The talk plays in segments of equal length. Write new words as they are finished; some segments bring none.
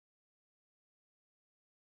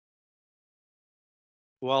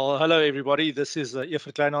Well, hello everybody. This is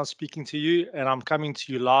Evert Kleynhans speaking to you, and I'm coming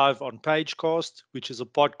to you live on Pagecast, which is a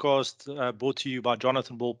podcast brought to you by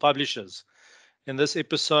Jonathan Ball Publishers. In this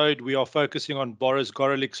episode, we are focusing on Boris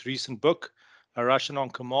Gorelik's recent book, A Russian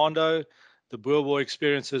On Commando, the Boer War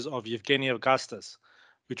Experiences of Yevgeny Avgustus,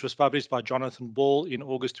 which was published by Jonathan Ball in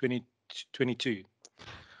August 2022.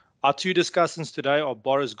 Our two discussants today are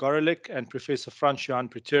Boris Gorelik and Professor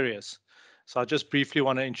Fransjohan Pretorius. So I just briefly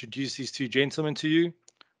want to introduce these two gentlemen to you.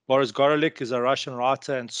 Boris Gorelik is a Russian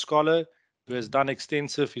writer and scholar who has done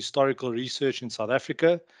extensive historical research in South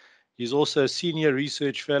Africa. He's also a senior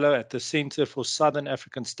research fellow at the Center for Southern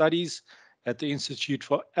African Studies at the Institute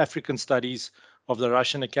for African Studies of the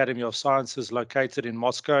Russian Academy of Sciences located in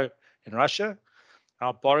Moscow in Russia.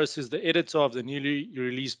 Now, Boris is the editor of the newly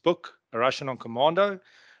released book, A Russian on Commando,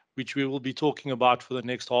 which we will be talking about for the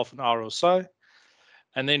next half an hour or so.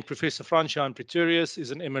 And then Professor Fransjohan Pretorius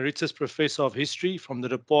is an emeritus professor of history from the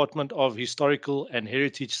Department of Historical and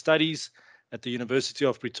Heritage Studies at the University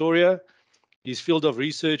of Pretoria. His field of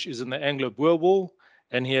research is in the Anglo-Boer War,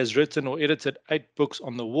 and he has written or edited 8 books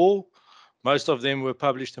on the war. Most of them were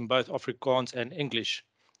published in both Afrikaans and English.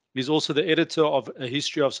 He's also the editor of A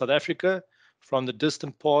History of South Africa, from the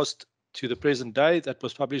distant past to the present day, that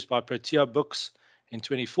was published by Protea Books in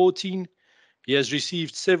 2014. He has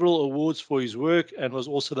received several awards for his work and was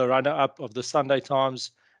also the runner-up of the Sunday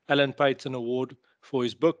Times Alan Paton Award for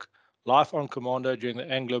his book, Life on Commando During the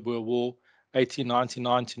Anglo-Boer War,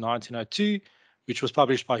 1899 to 1902, which was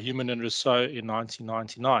published by Human and Rousseau in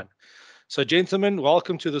 1999. So, gentlemen,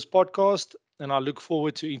 welcome to this podcast, and I look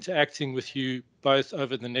forward to interacting with you both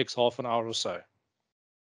over the next half an hour or so.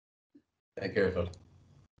 Thank you, Evert.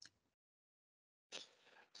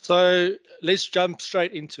 So let's jump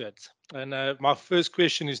straight into it. And my first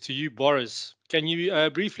question is to you, Boris. Can you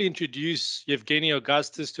briefly introduce Yevgeny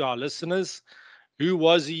Avgustus to our listeners? Who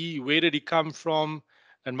was he? Where did he come from?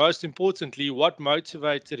 And most importantly, what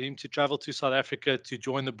motivated him to travel to South Africa to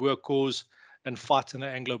join the Boer cause and fight in the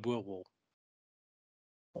Anglo-Boer War?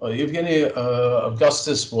 Yevgeny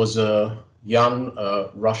Avgustus was a young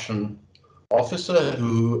Russian officer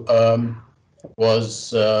who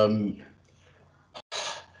was,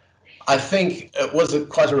 I think, was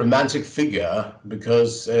quite a romantic figure,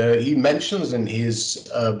 because he mentions in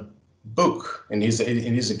his book, in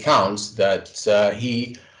his accounts, that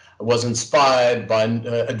he was inspired by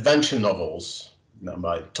adventure novels,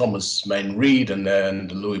 by Thomas Mayne Reid and then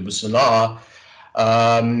Louis Boussonard.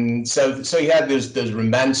 So he had those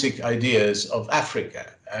romantic ideas of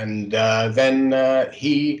Africa, and then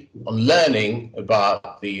he, on learning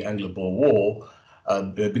about the Anglo-Boer War,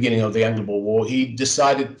 the beginning of the Anglo-Boer War, he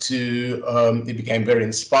decided to, he became very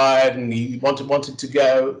inspired, and he wanted to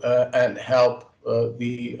go and help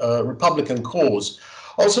the Republican cause.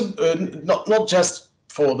 Also, not just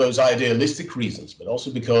for those idealistic reasons, but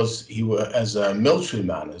also because he as a military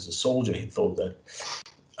man, as a soldier, he thought that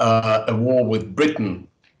a war with Britain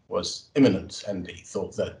was imminent, and he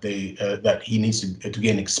thought that that he needs to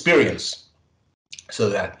gain experience so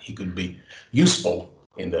that he could be useful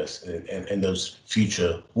in those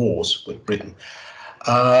future wars with Britain.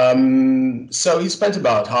 So he spent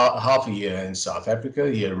about half a year in South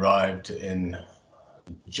Africa. He arrived in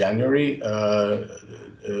January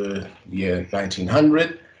year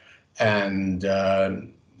 1900, and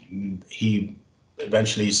he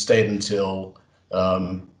eventually stayed until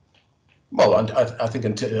I think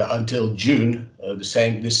until June the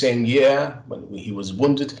same year, when he was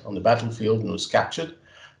wounded on the battlefield and was captured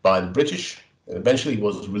by the British. Eventually, he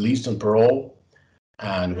was released on parole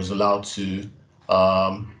and was allowed to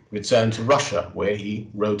return to Russia, where he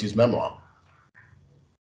wrote his memoir.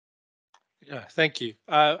 Yeah, thank you.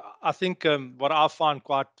 I think what I find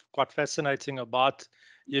quite fascinating about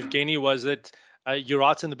Yevgeny was that you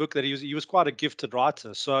write in the book that he was quite a gifted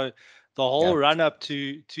writer. So the whole run-up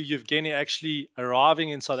to Yevgeny actually arriving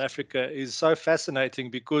in South Africa is so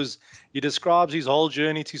fascinating, because he describes his whole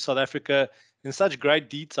journey to South Africa in such great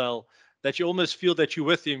detail that you almost feel that you're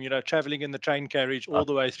with him, traveling in the train carriage all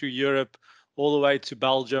the way through Europe, all the way to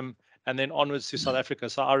Belgium, and then onwards to South Africa.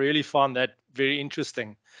 So I really found that very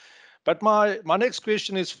interesting. But my next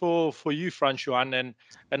question is for you, Fransjohan,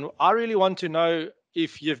 and I really want to know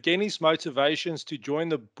if Yevgeny's motivations to join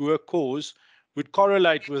the Boer cause would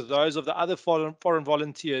correlate with those of the other foreign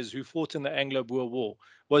volunteers who fought in the Anglo-Boer War.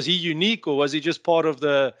 Was he unique, or was he just part of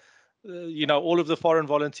the, all of the foreign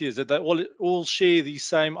volunteers? Did they all share these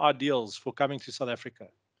same ideals for coming to South Africa?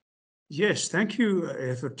 Yes, thank you,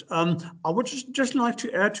 Evert. I would just like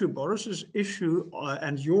to add to Boris's issue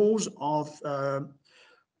and yours of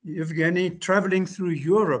Yevgeny traveling through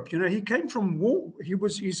Europe. You know, he came from war.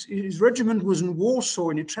 His regiment was in Warsaw,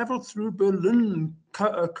 and he traveled through Berlin,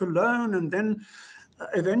 Cologne, and then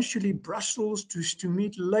eventually Brussels to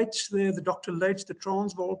meet Leitz there, the Dr. Leitz, the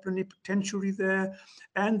Transvaal plenipotentiary there,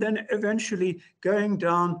 and then eventually going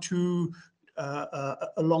down to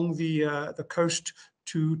along the coast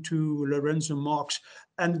to Lorenzo Marx.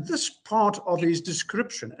 And this part of his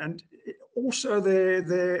description, and also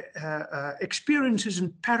their experiences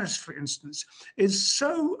in Paris, for instance, is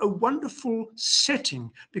so a wonderful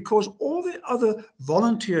setting, because all the other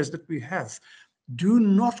volunteers that we have do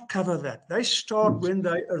not cover that. They start when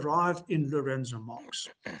they arrive in Lorenzo Marx.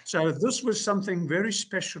 So this was something very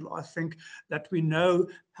special, I think, that we know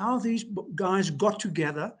how these guys got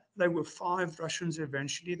together. They were 5 Russians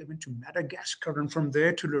eventually. They went to Madagascar and from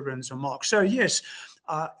there to Lorenzo Marx. So yes,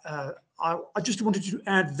 I just wanted to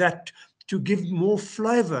add that to give more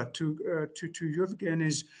flavor to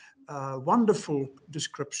Yevgeny's wonderful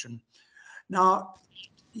description. Now,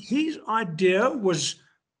 his idea was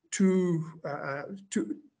to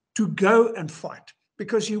go and fight,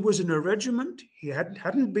 because he was in a regiment. He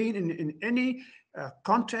hadn't been in any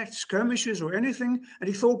contact, skirmishes or anything, and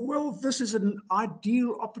he thought, well, this is an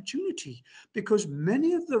ideal opportunity, because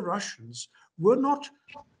many of the Russians were not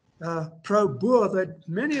pro-Boer. That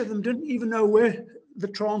many of them didn't even know where the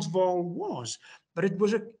Transvaal was, but it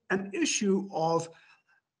was an issue of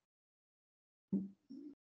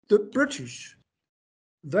the British.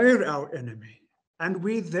 They're our enemy, and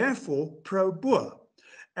we therefore pro-Boer.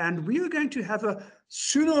 And we are going to have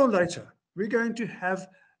sooner or later, we're going to have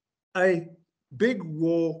a big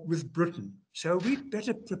war with Britain. So we'd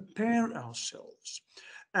better prepare ourselves.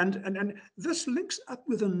 And this links up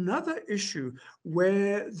with another issue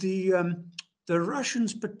where the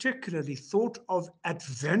Russians particularly thought of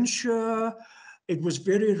adventure. It was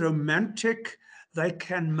very romantic. They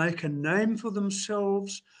can make a name for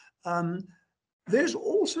themselves. There's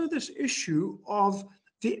also this issue of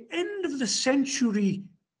the end of the century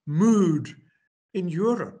mood in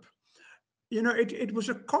Europe. You know, it was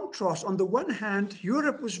a contrast. On the one hand,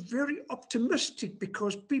 Europe was very optimistic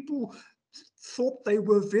because people thought they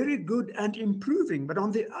were very good and improving. But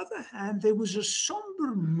on the other hand, there was a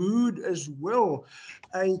somber mood as well,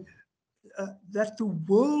 that the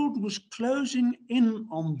world was closing in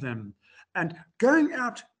on them. And going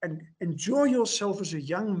out and enjoy yourself as a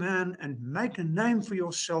young man and make a name for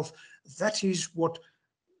yourself, that is what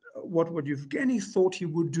Yevgeny thought he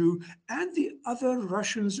would do, and the other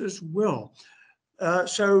Russians as well.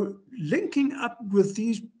 So linking up with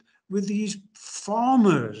these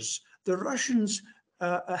farmers, the Russians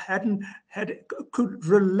could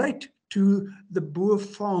relate to the Boer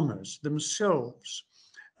farmers themselves,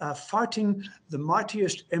 fighting the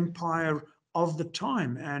mightiest empire of the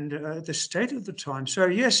time and the state of the time. So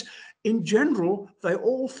yes, in general, they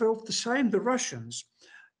all felt the same, the Russians.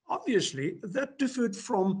 Obviously, that differed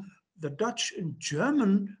from the Dutch and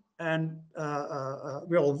German and,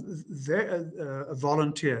 their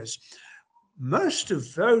volunteers. Most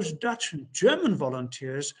of those Dutch and German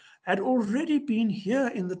volunteers had already been here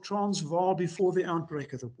in the Transvaal before the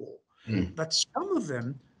outbreak of the war. But some of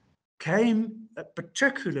them came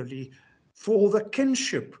particularly for the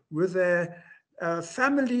kinship with their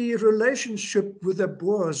family relationship with the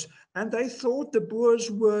Boers, and they thought the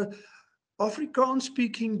Boers were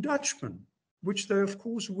Afrikaans-speaking Dutchmen, which they of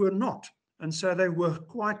course were not. And so they were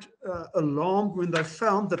quite alarmed when they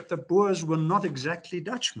found that the Boers were not exactly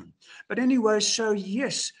Dutchmen. But anyway, so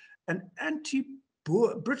yes, an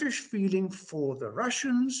anti-British feeling for the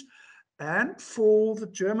Russians and for the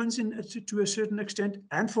Germans to a certain extent,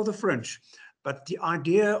 and for the French. But the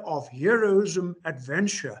idea of heroism,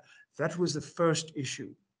 adventure, that was the first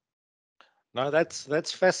issue. No,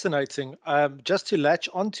 that's fascinating. Just to latch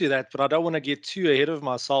onto that, but I don't want to get too ahead of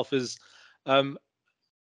myself, is can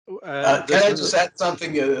I just add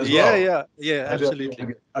something as well? Yeah,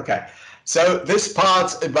 absolutely. Okay, so this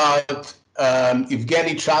part about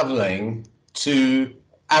Yevgeny traveling to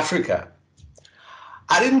Africa,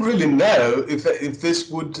 I didn't really know if this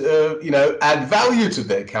would, add value to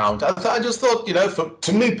the account. I just thought,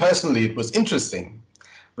 to me personally, it was interesting.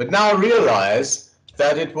 But now I realize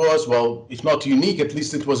that it was, well, if not unique, at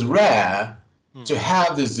least it was rare to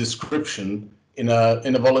have this description in a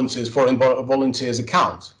foreign volunteer's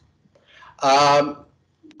account.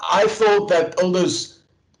 I thought that all those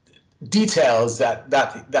details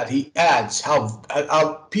that he adds,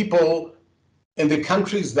 how people in the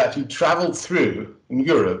countries that he traveled through in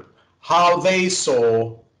Europe, how they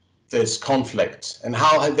saw this conflict and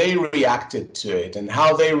how they reacted to it, and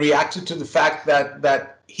how they reacted to the fact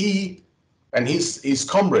that he and his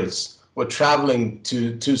comrades were traveling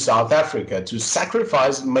to South Africa to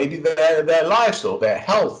sacrifice maybe their lives or their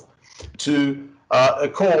health to a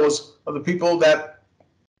cause of the people that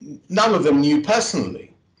none of them knew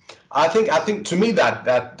personally. I think to me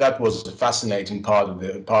that was a fascinating part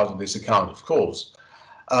of this account, of course,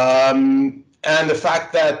 and the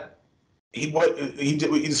fact that he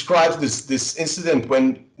describes this incident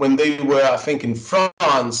when they were, I think, in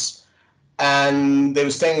France, and they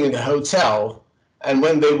were staying in a hotel, and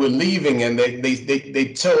when they were leaving, and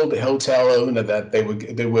they told the hotel owner that they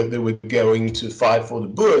were going to fight for the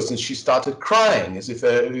Boers, and she started crying as if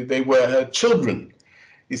they were her children.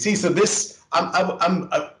 You see, so this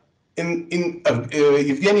in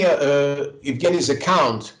Yevgeny's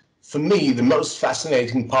account, for me, the most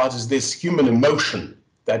fascinating part is this human emotion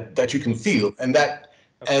that you can feel, and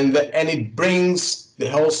it brings the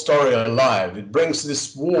whole story alive. It brings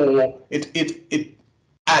this war. It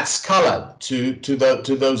adds color to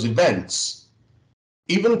those events,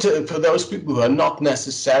 even for those people who are not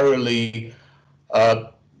necessarily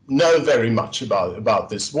know very much about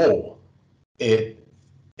this war.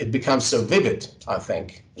 It becomes so vivid, I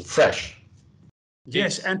think, and fresh.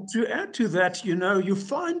 Yes, and to add to that, you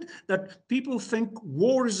find that people think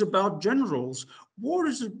war is about generals. War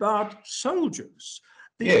is about soldiers,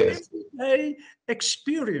 the everyday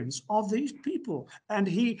experience of these people. And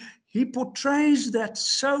he portrays that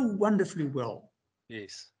so wonderfully well.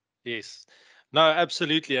 Yes, yes. No,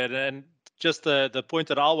 absolutely. And just the point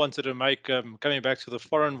that I wanted to make, coming back to the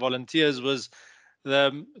foreign volunteers, was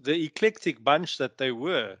the eclectic bunch that they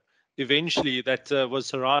were. Eventually, that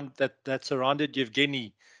surrounded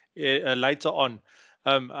Yevgeny later on.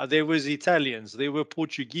 There was Italians, there were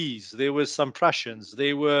Portuguese, there were some Prussians,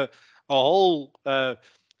 there were a whole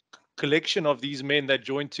collection of these men that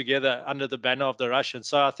joined together under the banner of the Russians.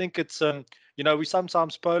 So I think it's we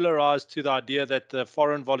sometimes polarize to the idea that the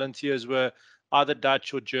foreign volunteers were either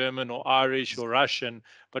Dutch or German or Irish or Russian,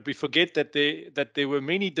 but we forget that there were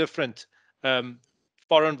many different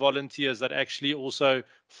foreign volunteers that actually also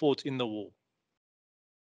fought in the war.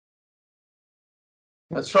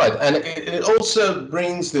 That's right, and it also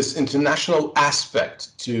brings this international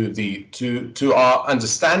aspect to our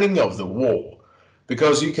understanding of the war,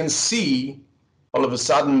 because you can see all of a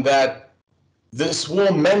sudden that this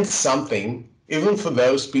war meant something even for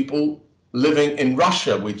those people living in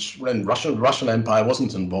Russia, which when Russian Empire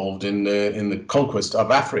wasn't involved in the conquest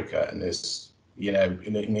of Africa and this,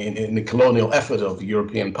 in the colonial effort of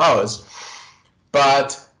European powers,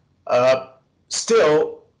 but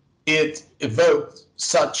still it evoked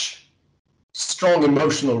such strong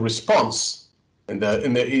emotional response in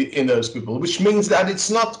those people, which means that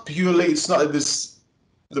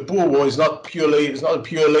the Boer War is not a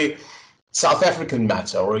purely South African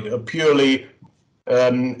matter, or a purely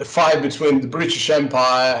a fight between the British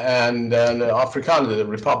Empire and Afrikaner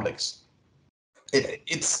republics.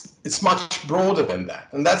 It's much broader than that,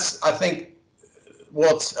 and that's, I think,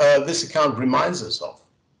 what this account reminds us of.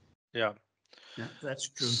 Yeah. Yeah, that's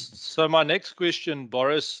true. So my next question,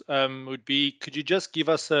 Boris, would be, could you just give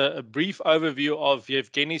us a brief overview of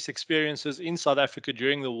Yevgeny's experiences in South Africa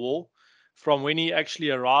during the war, from when he actually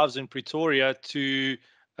arrives in Pretoria to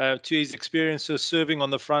his experiences serving on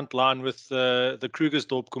the front line with the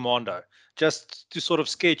Krugersdorp Commando, just to sort of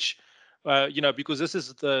sketch, because this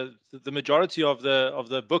is the majority of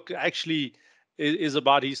the book actually is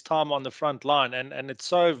about his time on the front line, and it's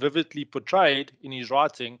so vividly portrayed in his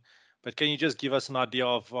writing. But can you just give us an idea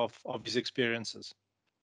of his experiences?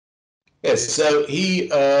 Yes, so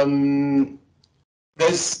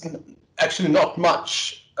there's actually not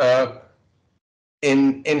much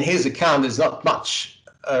in his account. There's not much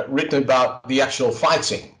written about the actual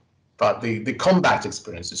fighting, but the combat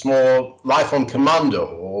experience. It's more life on commando,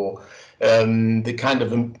 or the kind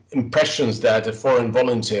of impressions that a foreign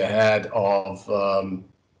volunteer had of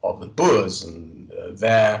the Boers and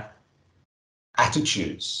their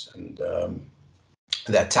attitudes and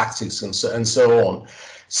their tactics and so on.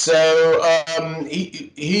 So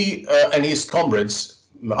he and his comrades,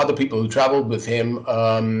 other people who traveled with him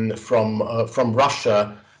from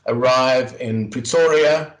Russia, arrive in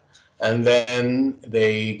Pretoria, and then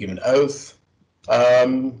they give an oath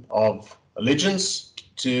of allegiance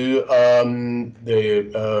to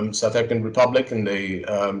the South African Republic, and they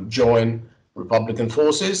join Republican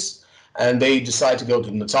forces, and they decide to go to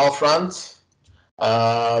the Natal front.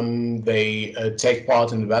 They take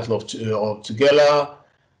part in the Battle of Tugela,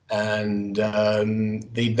 and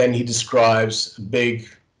then he describes a big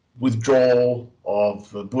withdrawal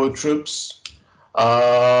of Boer troops.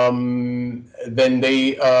 Then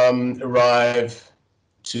they arrive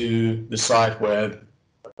to the site where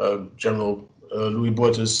General Louis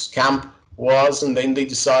Botha's camp was, and then they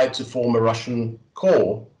decided to form a Russian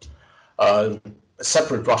corps, a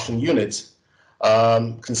separate Russian unit,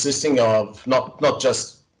 consisting of not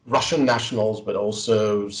just Russian nationals, but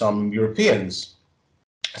also some Europeans,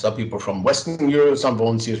 some people from Western Europe, some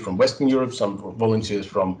volunteers from Western Europe, some volunteers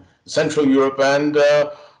from Central Europe, and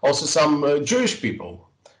also some Jewish people.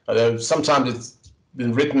 Sometimes it's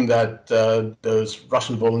been written that those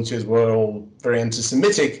Russian volunteers were all very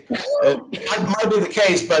anti-Semitic. That might be the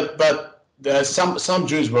case, but some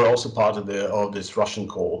Jews were also part of this Russian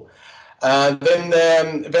corps. And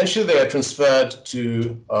then eventually they are transferred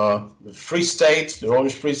to the Free State, the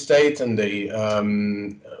Orange Free State, and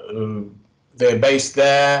they're based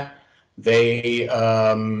there.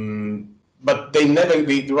 But they never,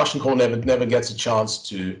 the Russian corps never gets a chance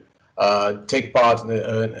to take part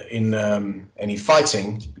in any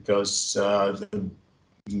fighting, because the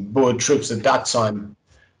Boer troops at that time,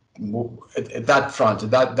 at that front,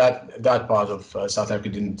 that part of South Africa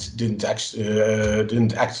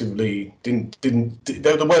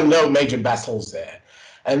there were no major battles there,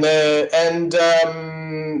 and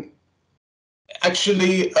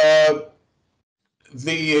actually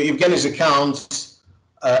Yevgeny's account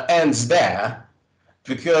ends there,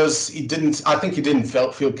 because I think he didn't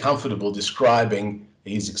feel comfortable describing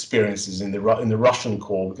his experiences in the Russian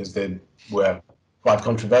corps, because they were quite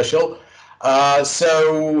controversial.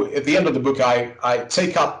 So at the end of the book, I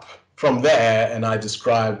take up from there and I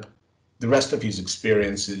describe the rest of his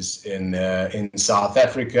experiences in South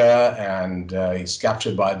Africa, and he's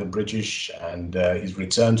captured by the British, and his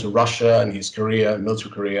return to Russia, and his career,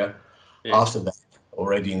 military career, yes, after that,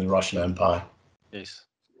 already in the Russian Empire. Yes.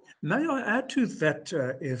 May I add to that,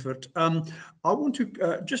 Evert? I want to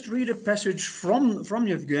just read a passage from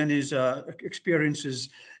Yevgeny's experiences.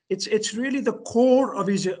 It's really the core of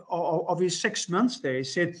his 6 months there. He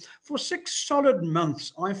said, "For 6 solid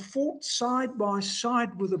months, I fought side by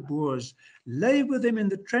side with the Boers, lay with them in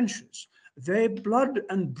the trenches. Their blood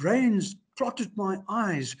and brains clotted my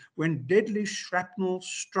eyes when deadly shrapnel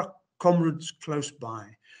struck comrades close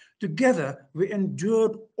by. Together, we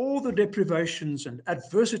endured all the deprivations and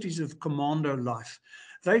adversities of commando life.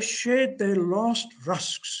 They shared their last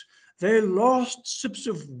rusks, their last sips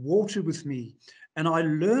of water with me, and I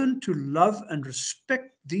learned to love and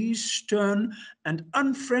respect these stern and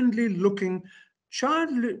unfriendly-looking,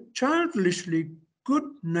 childishly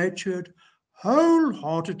good-natured,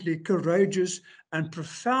 wholeheartedly courageous, and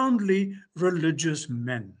profoundly religious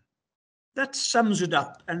men." That sums it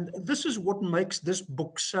up, and this is what makes this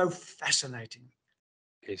book so fascinating.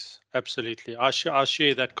 Yes, absolutely. I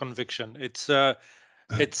share that conviction. It's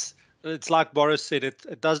like Boris said.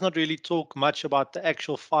 It does not really talk much about the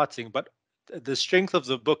actual fighting, but the strength of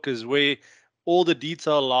the book is where all the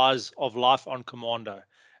detail lies of life on commando,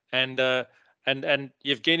 and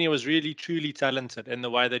Yevgeny was really truly talented in the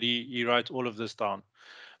way that he wrote all of this down.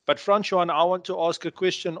 But Fransjohan, I want to ask a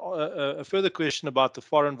question, a further question about the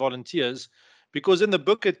foreign volunteers, because in the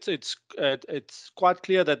book it's quite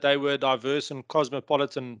clear that they were a diverse and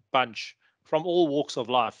cosmopolitan bunch from all walks of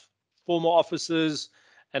life, former officers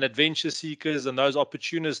and adventure seekers, and those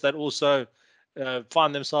opportunists that also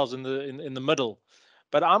find themselves in the middle.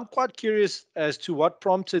 But I'm quite curious as to what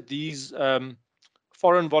prompted these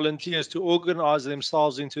foreign volunteers to organize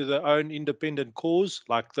themselves into their own independent cause,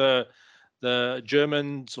 like the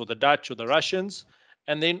Germans or the Dutch or the Russians,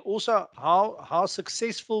 and then also how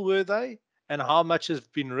successful were they, and how much has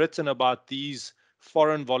been written about these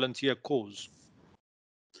foreign volunteer corps?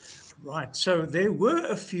 Right. So there were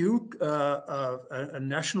a few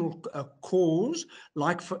national corps,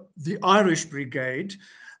 like for the Irish Brigade,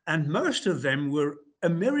 and most of them were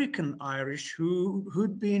American Irish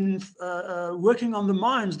who'd been working on the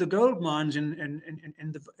mines, the gold mines in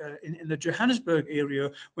the Johannesburg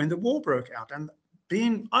area when the war broke out. And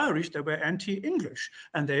being Irish, they were anti-English,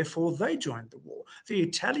 and therefore they joined the war. The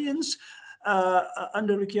Italians,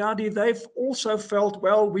 under Ricciardi, they've also felt,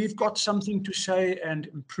 well, we've got something to say and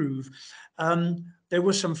improve. There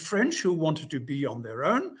were some French who wanted to be on their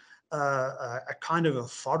own, a kind of a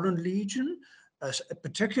foreign legion,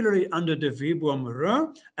 particularly under de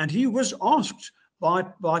Villebois-Moreau, and he was asked by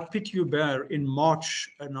Piet Joubert in March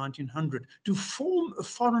 1900 to form a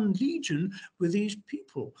foreign legion with these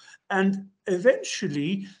people. And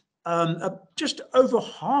eventually, just over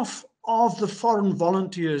half of the foreign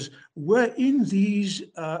volunteers were in these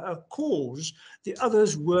corps. The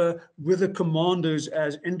others were with the commandos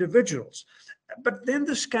as individuals. But then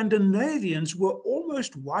the Scandinavians were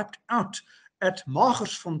almost wiped out at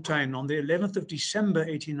Magersfontein on the 11th of December,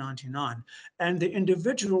 1899. And the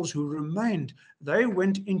individuals who remained, they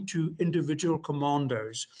went into individual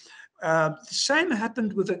commandos. The same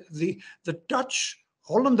happened with the Dutch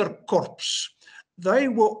Hollander Korps. They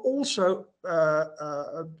were also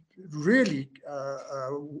really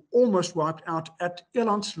almost wiped out at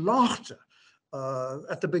Elandslaagte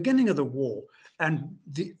at the beginning of the war. And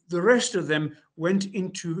the rest of them went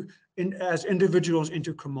as individuals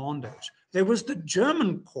into commandos. There was the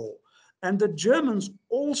German Corps, and the Germans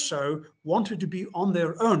also wanted to be on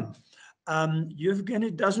their own.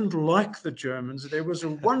 Yevgeny doesn't like the Germans. There was a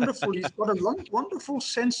wonderful, he's got a wonderful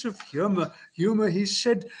sense of humor. He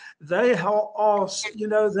said they are, you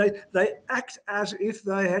know, they act as if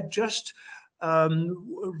they had just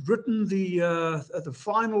written the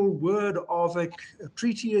final word of a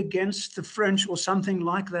treaty against the French or something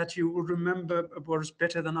like that. You will remember, Boris,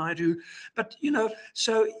 better than I do. But, you know,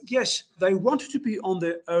 so yes, they wanted to be on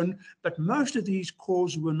their own, but most of these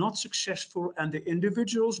corps were not successful, and the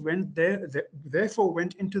individuals therefore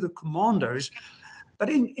went into the commandos.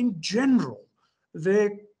 But in general,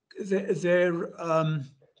 their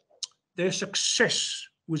success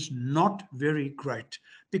was not very great,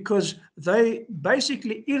 because they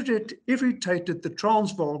basically irritated the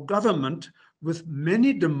Transvaal government with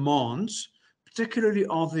many demands, particularly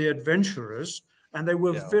of the adventurers, and they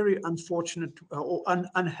were very unfortunate or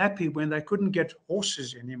unhappy when they couldn't get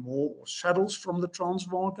horses anymore or saddles from the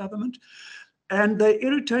Transvaal government. And they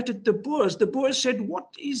irritated the Boers. The Boers said, what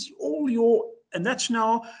is all your... And that's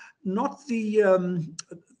now not the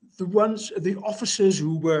officers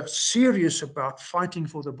who were serious about fighting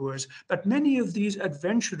for the Boers, but many of these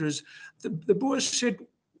adventurers, the Boers said,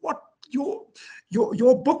 what, your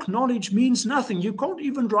book knowledge means nothing. You can't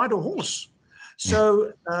even ride a horse.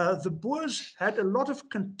 So the Boers had a lot of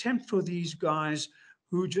contempt for these guys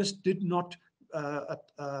who just did not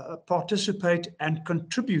participate and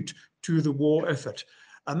contribute to the war effort.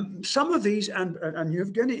 Some of these, and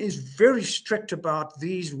Yevgeny is very strict about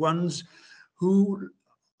these ones who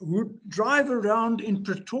drive around in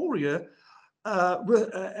Pretoria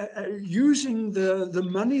using the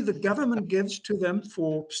money the government gives to them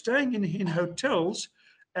for staying in hotels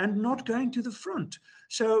and not going to the front.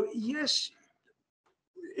 So yes,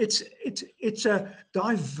 it's a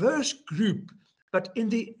diverse group, but in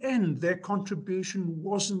the end, their contribution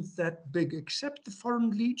wasn't that big, except the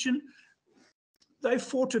Foreign Legion. They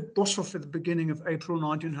fought at Boshoff at the beginning of April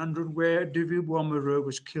 1900, where de Villebois-Moreau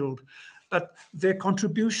was killed, but their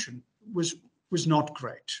contribution was not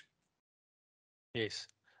great. Yes.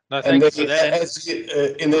 No, thanks for that. As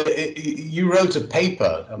you wrote a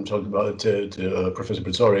paper, I'm talking about to Professor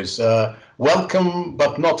Pretorius, welcome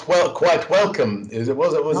but not quite welcome.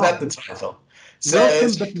 Was that the title? So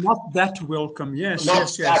welcome but not that welcome. Yes,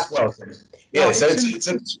 not that welcome. Yeah, no, so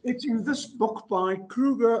it's in this book by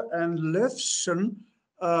Kruger and Lefson,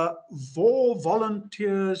 War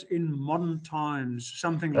Volunteers in Modern Times,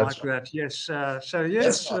 something like that. Yes. So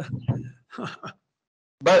yes.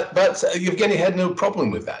 But Yevgeny had no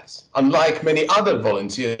problem with that, unlike many other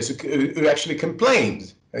volunteers who actually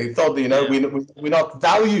complained. They thought, you know, we're not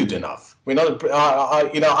valued enough. We're not,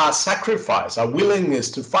 you know, our sacrifice, our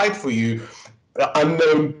willingness to fight for you,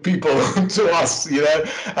 unknown people to us, you know,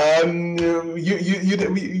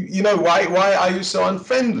 you know, why are you so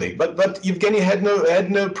unfriendly? But Yevgeny had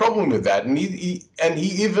no problem with that, and he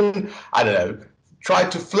even, I don't know,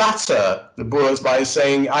 tried to flatter the Boers by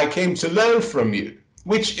saying, I came to learn from you.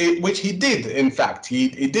 Which he did, in fact. He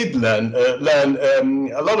did learn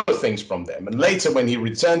a lot of things from them. And later, when he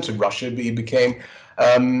returned to Russia, he became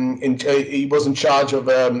he was in charge of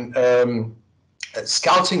a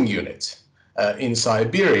scouting unit in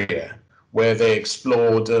Siberia, where they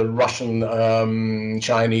explored the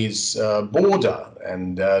Russian-Chinese border,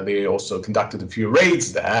 and they also conducted a few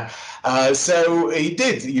raids there. So he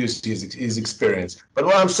did use his experience. But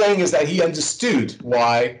what I'm saying is that he understood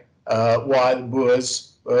why the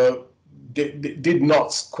Boers did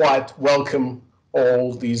not quite welcome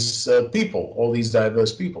all these people, all these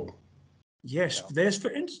diverse people. Yes, there's,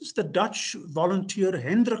 for instance, the Dutch volunteer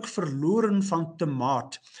Hendrik Verloren van de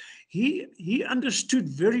Maat. He understood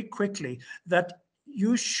very quickly that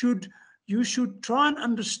you should try and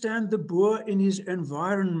understand the Boer in his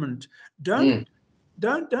environment. Don't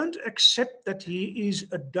accept that he is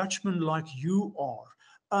a Dutchman like you are.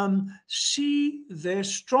 See their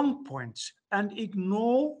strong points and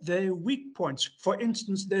ignore their weak points. For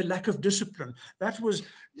instance, their lack of discipline. That was,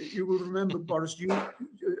 you will remember, Boris,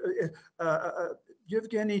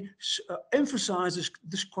 Yevgeny emphasizes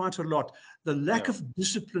this quite a lot, the lack of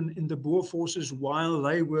discipline in the Boer forces while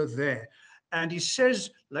they were there. And he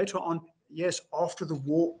says later on, yes, after the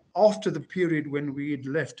war, after the period when we had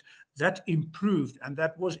left, that improved, and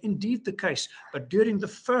that was indeed the case. But during the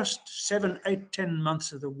first 7, 8, 10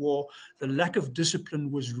 months of the war, the lack of discipline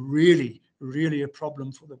was really, really a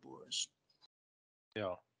problem for the Boers.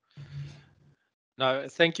 Yeah. No,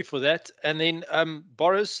 thank you for that. And then,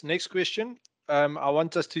 Boris, next question. I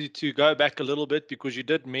want us to go back a little bit because you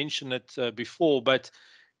did mention it before, but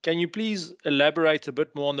can you please elaborate a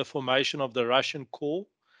bit more on the formation of the Russian Corps?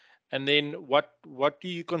 And then what do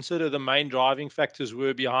you consider the main driving factors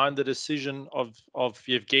were behind the decision of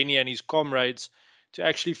Yevgeny and his comrades to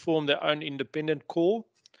actually form their own independent corps?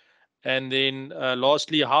 And then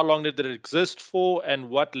lastly, how long did it exist for, and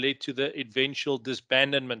what led to the eventual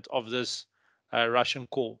disbandment of this Russian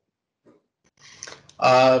Corps?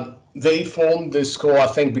 They formed this corps, I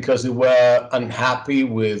think, because they were unhappy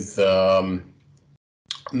with,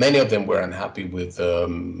 many of them were unhappy with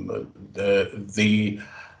the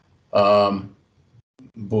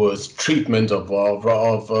Boers' treatment of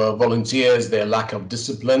volunteers, their lack of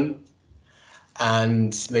discipline,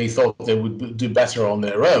 and they thought they would do better on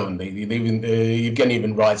their own. Yevgeny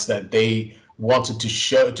even writes that they wanted to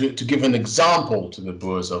show, to give an example to the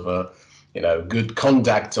Boers of a, good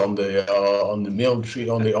conduct on the military,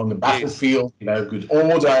 on the battlefield, good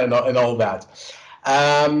order and all that.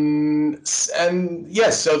 And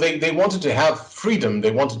yes, so they wanted to have freedom.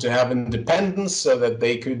 They wanted to have independence so that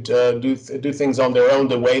they could do things on their own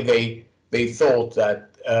the way they thought that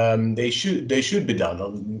they should be done.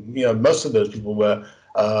 Most of those people were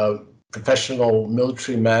professional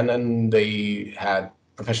military men, and they had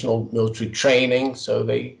professional military training, so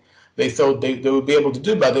they thought they would be able to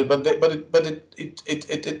do better. But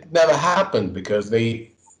it never happened, because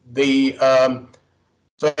they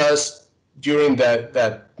first, during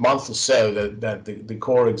that month or so that the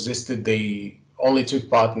Corps existed, they only took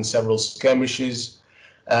part in several skirmishes.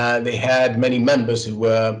 They had many members who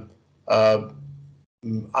were, I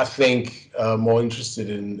think, more interested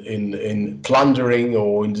in plundering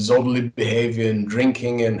or in disorderly behavior and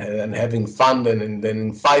drinking and having fun than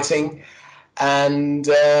in fighting. And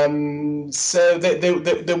so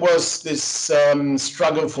there was this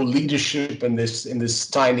struggle for leadership in this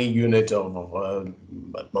tiny unit of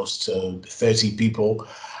at most 30 people.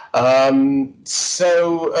 Eventually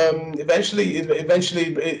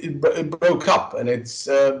it broke up, and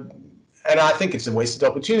and I think it's a wasted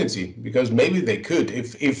opportunity, because maybe they could,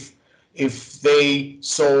 if they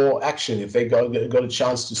saw action, if they got a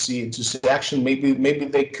chance to see action, maybe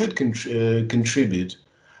they could contribute.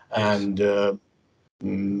 Yes. And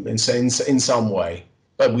in some way,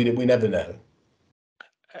 but we never know.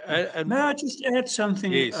 May I just add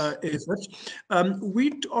something, yes. Evert?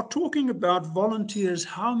 We are talking about volunteers.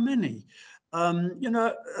 How many?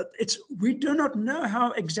 We do not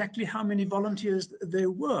know exactly how many volunteers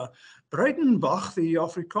there were. Breitenbach, the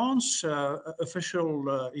Afrikaans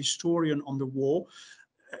official historian on the war,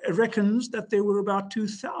 reckons that there were about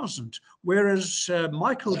 2,000, whereas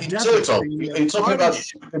Michael Davitt... You're talking about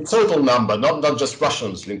the total number, not just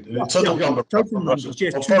Russians. The total number. Total numbers,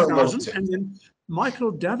 yes, 2,000. And then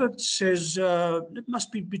Michael Davitt says it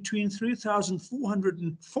must be between 3,400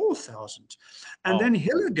 and 4,000. And then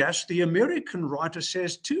Hilligas, the American writer,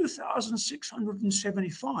 says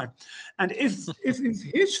 2,675. And if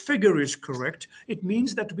his figure is correct, it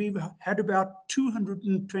means that we've had about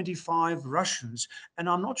 225 Russians. And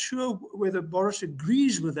I'm not sure whether Boris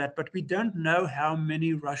agrees with that, but we don't know how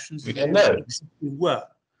many Russians we don't know. Exactly were.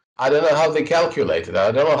 I don't know how they calculated.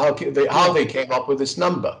 I don't know how they came up with this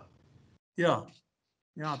number. Yeah,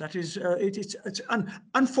 that is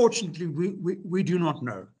unfortunately we do not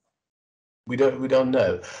know. We don't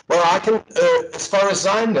know. Well, I can, as far as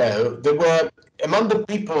I know, there were among the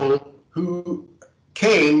people who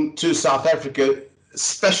came to South Africa,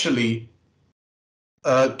 especially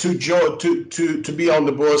to be on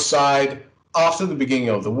the Boer side after the beginning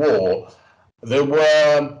of the war. There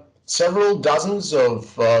were several dozens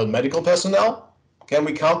of medical personnel. Can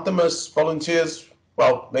we count them as volunteers?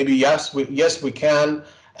 Well, maybe yes. We can,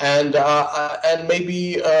 and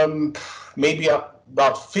maybe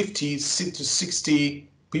about 50 to 60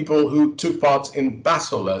 people who took part in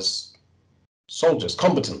battle as soldiers,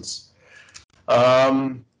 combatants.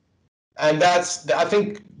 And I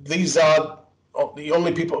think these are the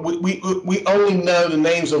only people. We only know the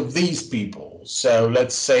names of these people. So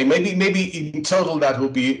let's say maybe in total that will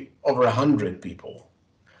be over 100 people.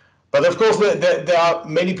 But of course, there are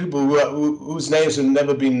many people whose names have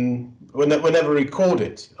were never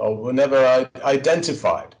recorded or were never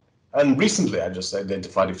identified. and recently I just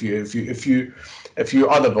identified a few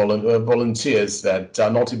other volunteers that are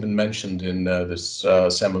not even mentioned in this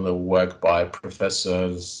seminal work by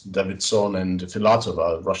Professors Davidson and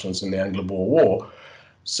Filatov, Russians in the Anglo-Boer War.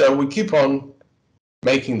 So we keep on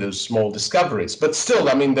making those small discoveries, but still,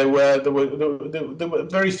 I mean, there were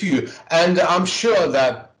very few, and I'm sure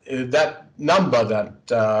that that number that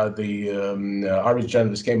the Irish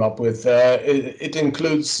journalists came up with, it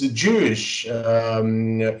includes Jewish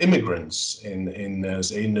immigrants in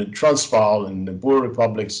the Transvaal and the Boer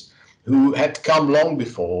republics who had come long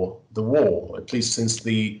before the war, at least since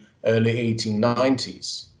the early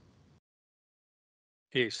 1890s.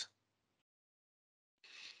 Yes.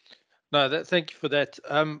 No, thank you for that.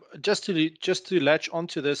 Just to latch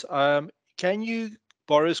onto this, can you,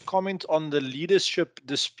 Boris, comment on the leadership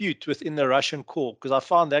dispute within the Russian corps? Because I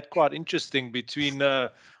found that quite interesting between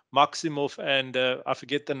Maximov and I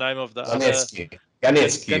forget the name of the Ganetsky.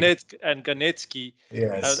 And Ganetsky.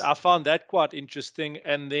 Yes. I found that quite interesting.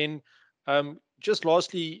 And then just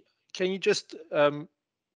lastly, can you just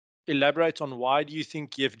elaborate on why do you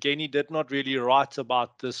think Yevgeny did not really write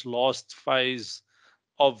about this last phase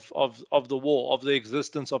of the war, of the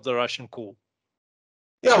existence of the Russian corps?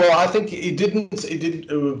 Yeah, well, I think he didn't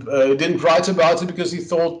write about it because he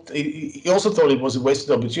also thought it was a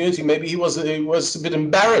wasted opportunity. Maybe he was a bit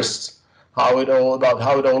embarrassed how it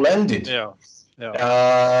all ended. Yeah,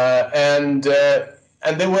 yeah. And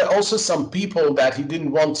there were also some people that he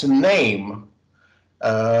didn't want to name.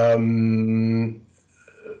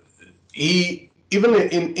 He even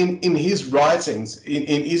in his writings,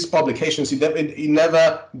 in his publications, he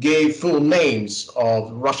never gave full names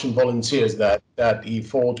of Russian volunteers that he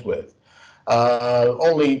fought with,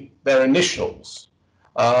 only their initials.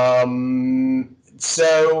 There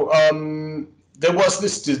was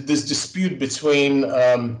this dispute between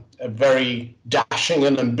a very dashing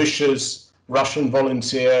and ambitious Russian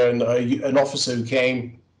volunteer and an officer who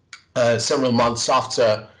came several months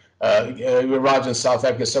after. He arrived in South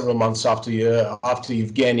Africa several months after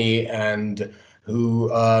Yevgeny, and who,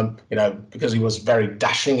 because he was very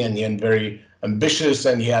dashing and very ambitious,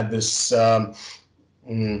 and he had this the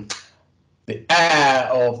air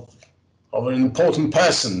of an important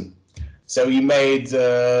person. So he made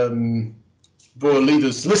Boer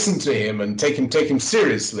leaders listen to him and take him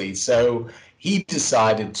seriously. So he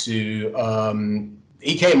decided to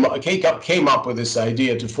he came up with this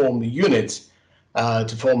idea to form the unit.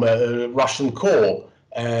 To form a Russian corps,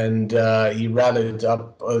 and he rallied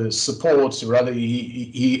up support.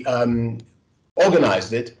 He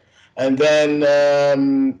organized it, and then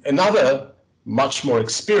another much more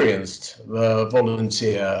experienced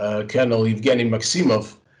volunteer, Colonel Yevgeny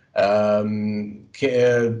Maximov,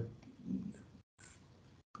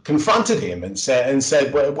 confronted him and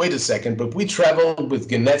said, wait a second, but we traveled with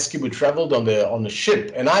Ganetsky, we traveled on the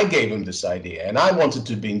ship, and I gave him this idea, and I wanted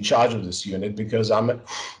to be in charge of this unit because I'm a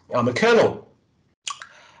colonel.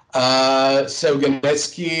 So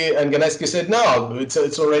Ganetsky said, no,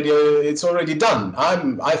 it's already done.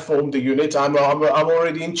 I formed the unit. I'm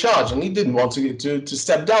already in charge, and he didn't want to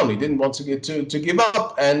step down. He didn't want to give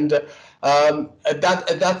up, and at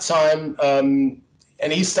that time,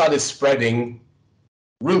 and he started spreading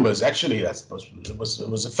rumors. Actually, it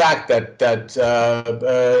was a fact that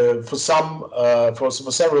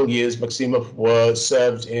for several years Maximov was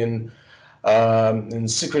served in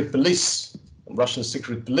secret police, Russian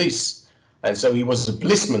secret police, and so he was a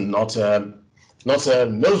policeman, not a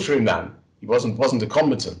military man. He wasn't a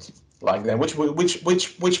combatant like that, which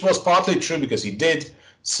was partly true because he did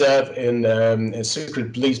serve in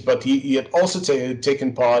secret police, but he had also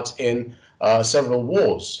taken part in several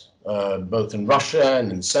wars. Both in Russia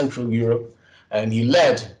and in Central Europe, and he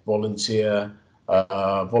led volunteer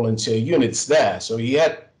units there. So he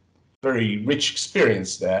had very rich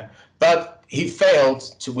experience there, but he failed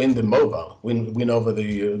to win them over, win over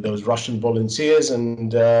those Russian volunteers,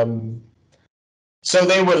 and so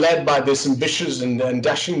they were led by this ambitious and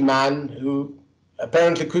dashing man who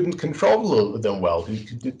apparently couldn't control them well,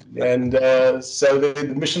 and so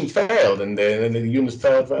the mission failed, and the unit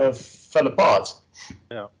fell apart.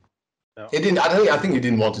 Yeah. Yeah. He didn't. I think he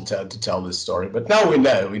didn't want to tell this story, but now we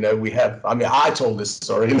know. We have. I mean, I told this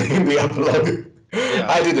story in the epilogue. Yeah,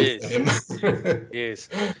 I did it for him. Yes.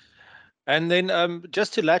 And then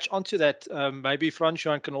just to latch onto that, maybe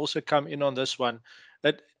Fransjohan can also come in on this one.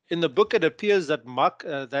 That in the book it appears that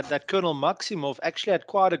that Colonel Maximov actually had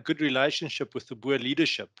quite a good relationship with the Boer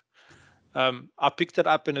leadership. I picked it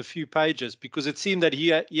up in a few pages because it seemed that he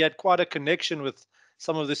had quite a connection with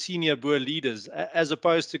some of the senior Boer leaders, as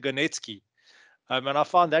opposed to Ganetsky. And I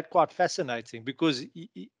found that quite fascinating because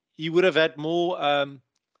he would have had more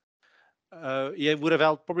he would have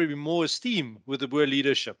held probably more esteem with the Boer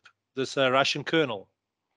leadership, this Russian colonel.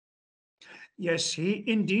 Yes, he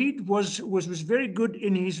indeed was very good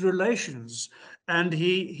in his relations, and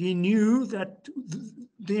he knew that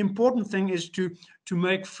the important thing is to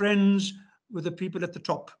make friends with the people at the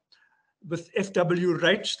top, with F.W.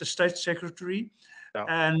 Reitz, the state secretary, Yeah.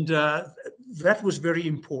 and that was very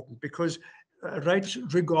important because Reitz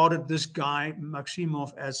regarded this guy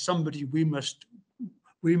Maximov as somebody we must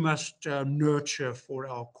nurture for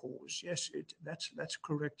our cause. Yes, that's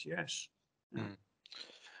correct. Yes. Yeah. Mm.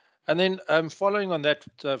 And then following on that,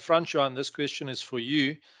 Fransjohan, this question is for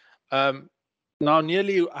you. Now,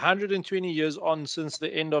 nearly 120 years on since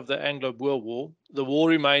the end of the Anglo-Boer War, the war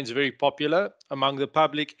remains very popular among the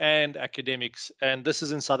public and academics. And this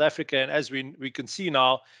is in South Africa, and as we can see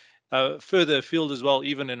now, further afield as well,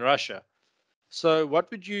 even in Russia. So what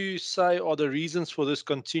would you say are the reasons for this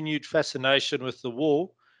continued fascination with the war?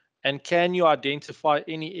 And can you identify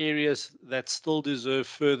any areas that still deserve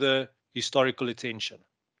further historical attention?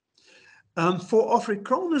 For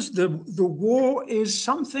Afrikaners, the war is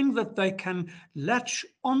something that they can latch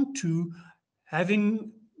onto,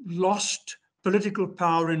 having lost political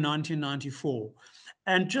power in 1994.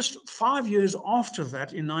 And just 5 years after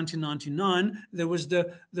that, in 1999, there was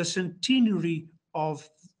the centenary of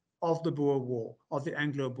the Boer War, of the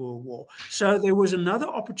Anglo-Boer War. So there was another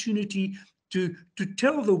opportunity to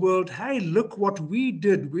tell the world, hey, look what we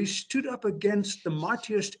did. We stood up against the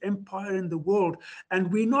mightiest empire in the world,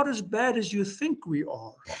 and we're not as bad as you think we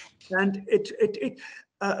are. And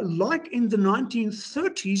like in the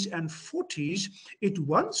 1930s and 40s, it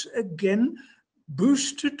once again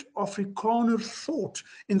boosted Afrikaner thought.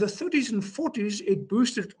 In the 30s and 40s, it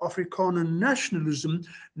boosted Afrikaner nationalism.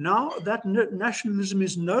 Now that nationalism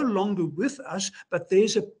is no longer with us, but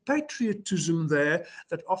there's a patriotism there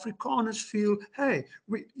that Afrikaners feel, hey,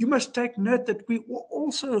 you must take note that we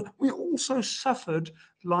also suffered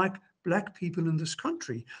like Black people in this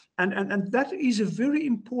country. And that is a very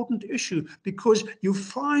important issue because you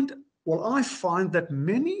find, well, I find that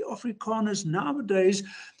many Afrikaners nowadays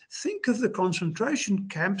think of the concentration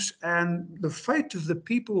camps and the fate of the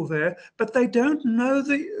people there, but they don't know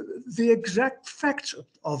the exact facts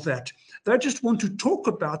of that. They just want to talk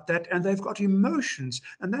about that, and they've got emotions.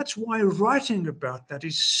 And that's why writing about that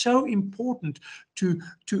is so important, to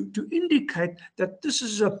indicate that this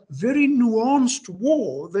is a very nuanced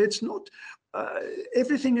war. It's not,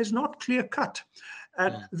 everything is not clear-cut.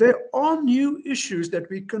 And there are new issues that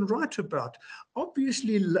we can write about.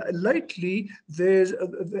 Obviously, lately, there's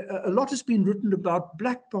a lot has been written about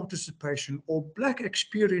Black participation or Black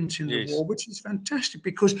experience in the war, which is fantastic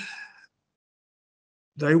because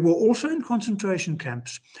they were also in concentration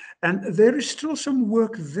camps. And there is still some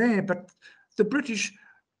work there, but the British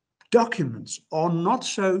documents are not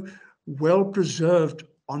so well preserved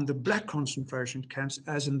on the Black concentration camps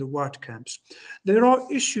as in the white camps. There are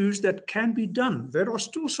issues that can be done. There are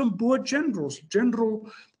still some Boer generals. General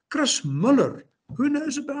Chris Muller, who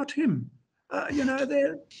knows about him?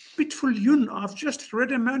 There, Piet Viljoen. I've just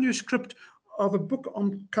read a manuscript of a book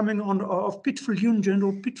of Piet Viljoen,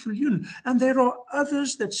 General Piet Viljoen. And there are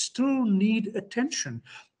others that still need attention.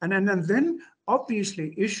 And then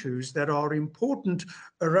obviously issues that are important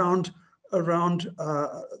around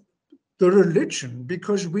the religion,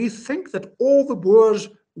 because we think that all the Boers,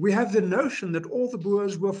 we have the notion that all the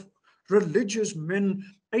Boers were religious men,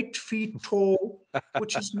 8 feet tall,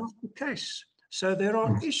 which is not the case. So there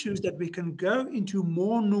are issues that we can go into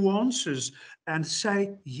more nuances and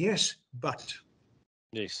say, yes, but.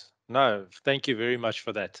 Yes. No, thank you very much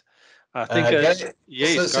for that. I think,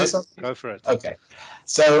 go for it. Okay.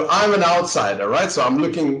 So I'm an outsider, right? So I'm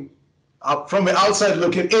looking from the outside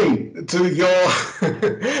looking in to your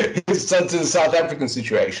to the South African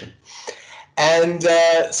situation. And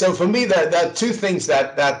so for me, there are two things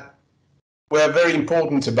that were very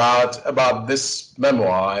important about this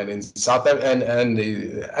memoir and in South and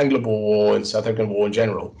the Anglo-Boer War and South African War in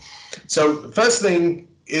general. So first thing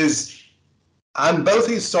is, I'm both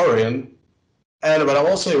a historian but I'm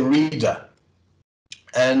also a reader.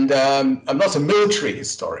 And I'm not a military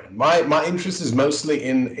historian. My interest is mostly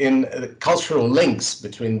in cultural links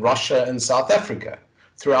between Russia and South Africa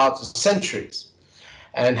throughout the centuries,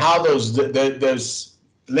 and how those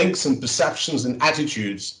links and perceptions and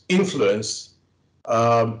attitudes influence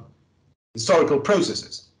historical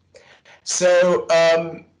processes. So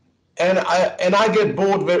and I get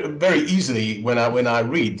bored very easily when I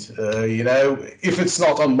read. If it's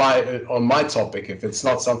not on my topic, if it's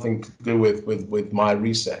not something to do with my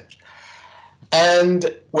research.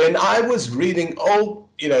 And when I was reading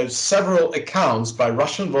several accounts by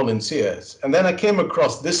Russian volunteers, and then I came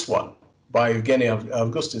across this one, by Yevgeny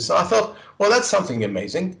Avgustus. And I thought, well, that's something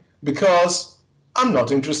amazing, because I'm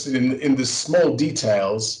not interested in the small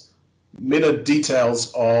details, minute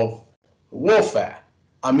details of warfare.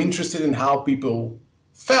 I'm interested in how people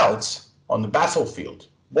felt on the battlefield,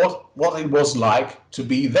 what it was like to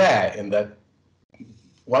be there in that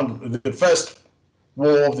the first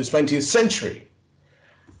war of the 20th century.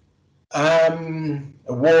 A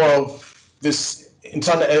war of this,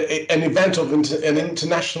 an event of an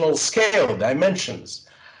international scale, dimensions.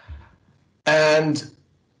 And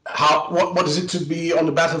what is it to be on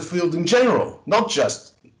the battlefield in general, not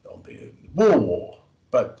just on the war,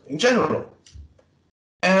 but in general.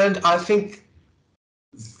 And I think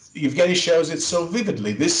Yevgeny shows it so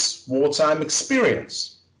vividly, this wartime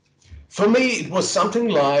experience. For me, it was something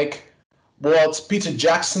like what Peter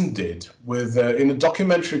Jackson did with in a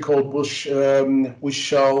documentary called "We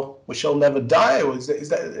Shall Never Die." Or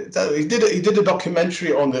he did a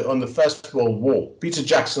documentary on the First World War. Peter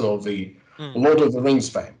Jackson of the Lord of the Rings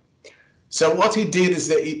fame. So what he did is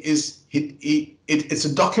that it's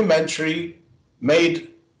a documentary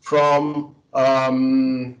made from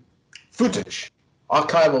footage,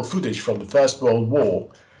 archival footage from the First World War,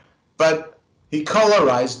 but he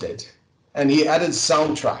colorized it and he added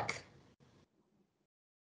soundtrack,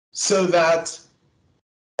 so that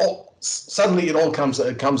suddenly it all comes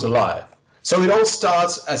alive. So it all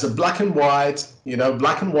starts as a black and white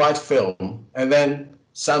film, and then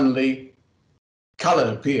suddenly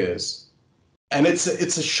color appears, and it's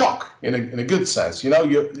a shock in a good sense.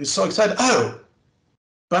 You're so excited. Oh,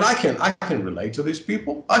 but I can relate to these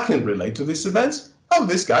people. I can relate to these events. Oh,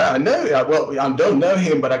 this guy I know. Well, I don't know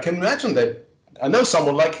him, but I can imagine that I know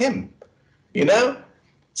someone like him.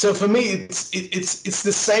 So for me, it's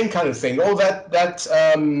the same kind of thing. Oh, that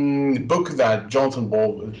book that Jonathan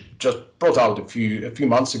Ball just brought out a few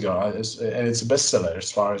months ago, and it's a bestseller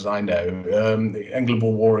as far as I know, the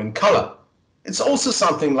Anglo-Boer War in color. It's also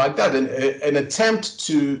something like that, an attempt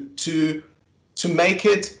to make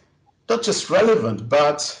it not just relevant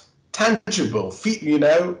but tangible,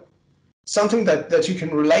 something that you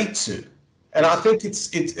can relate to. And I think this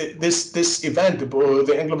event,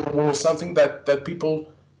 the Anglo-Boer War, is something that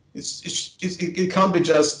people. It can't be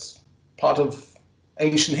just part of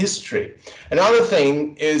ancient history. Another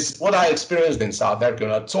thing is what I experienced in South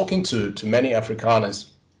Africa, talking to many Afrikaners.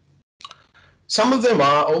 Some of them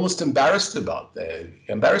are almost embarrassed of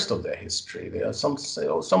their history.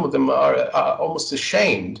 Some of them are almost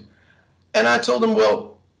ashamed. And I told them,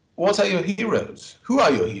 well, what are your heroes? Who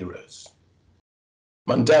are your heroes?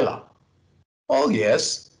 Mandela. Oh,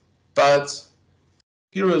 yes, but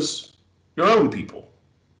heroes, your own people.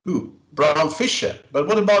 Who? Brown Fisher. But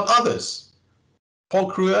what about others? Paul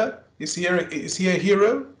Kruger, is he a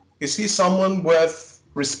hero? Is he someone worth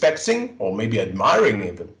respecting or maybe admiring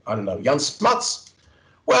even? I don't know. Jan Smuts?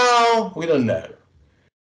 Well, we don't know.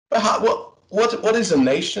 But what is a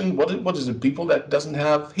nation? What is a people that doesn't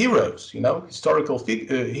have heroes? Historical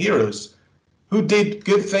heroes who did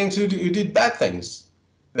good things, who did bad things.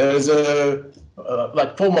 There's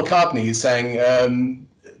like Paul McCartney is saying.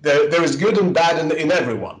 There is good and bad in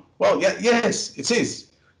everyone. Well, yes, it is.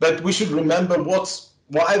 But we should remember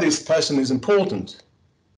why this person is important.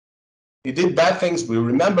 He did bad things, we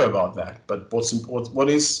remember about that. But what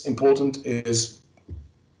is important is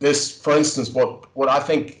this, for instance, what I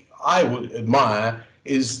think I would admire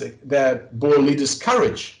is that Boer leaders'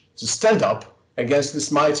 courage to stand up against this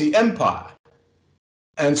mighty empire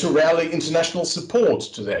and to rally international support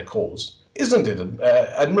to their cause. Isn't it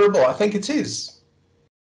admirable? I think it is.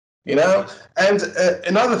 And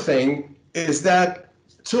another thing is that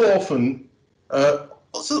too often,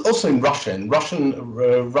 also in Russian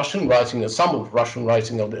writing, some of Russian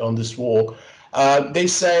writing on this war, they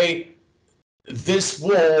say this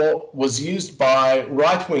war was used by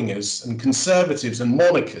right-wingers and conservatives and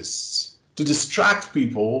monarchists to distract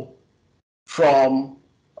people from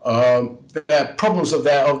the problems of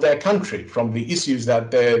their country, from the issues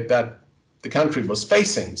that the country was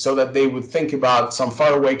facing, so that they would think about some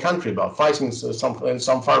faraway country, about fighting in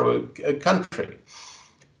some faraway country.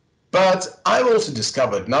 But I've also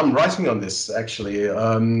discovered, and I'm writing on this actually,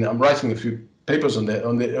 I'm writing a few papers on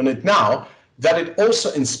it now, that it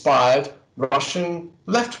also inspired Russian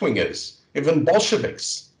left-wingers, even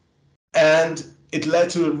Bolsheviks, and it led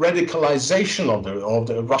to radicalization of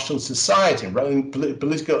the Russian society,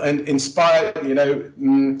 political, and inspired,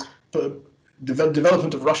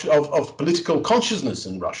 development of political consciousness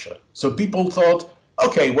in Russia. So people thought,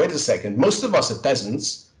 okay, wait a second, most of us are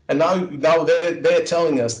peasants, and now they're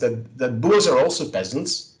telling us that Boers are also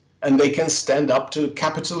peasants, and they can stand up to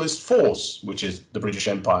capitalist force, which is the British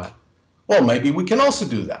Empire. Well, maybe we can also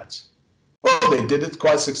do that. Well, they did it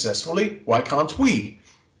quite successfully. Why can't we?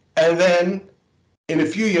 And then in a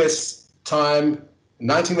few years' time,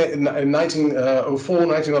 1904,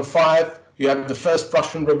 1905, you have the first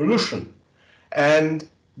Russian Revolution. And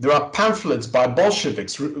there are pamphlets by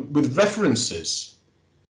Bolsheviks with references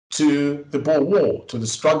to the Boer War, to the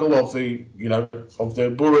struggle of the, of the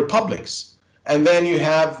Boer republics. And then you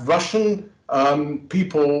have Russian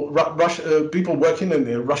people working in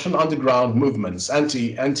the Russian underground movements,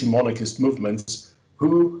 anti-monarchist movements,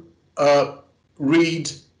 who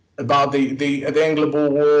read about the Anglo-Boer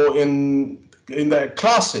War in their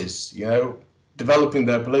classes, developing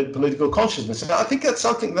their political consciousness. And I think that's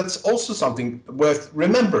also something worth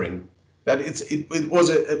remembering, that it was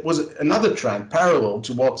another trend parallel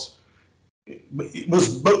to what it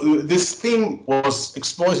was. This theme was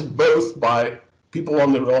exploited both by people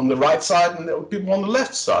on the right side and people on the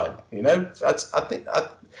left side.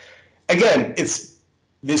 Again,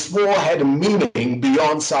 this war had a meaning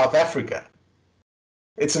beyond South Africa.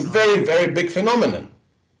 It's a very, very big phenomenon.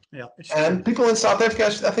 Yeah, and people in South Africa,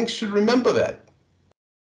 I think, should remember that.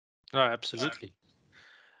 No, absolutely.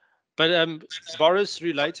 But Boris,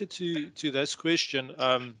 related to this question,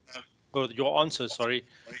 or your answer, sorry,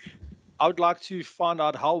 I would like to find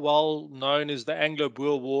out how well known is the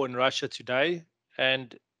Anglo-Boer War in Russia today,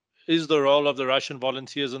 and is the role of the Russian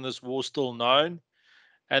volunteers in this war still known?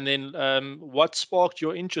 And then what sparked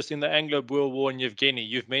your interest in the Anglo-Boer War in Yevgeny?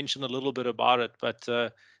 You've mentioned a little bit about it, but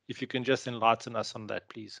if you can just enlighten us on that,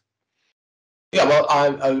 please. Yeah, well,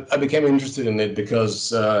 I became interested in it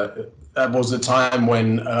because that was the time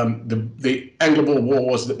when the Anglo-Boer War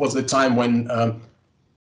was the time when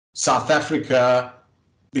South Africa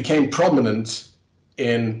became prominent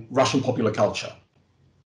in Russian popular culture.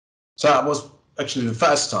 So that was actually the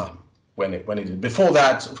first time when it did. Before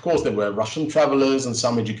that, of course, there were Russian travelers and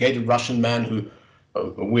some educated Russian men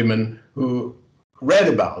women who read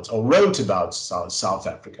about or wrote about South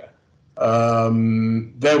Africa.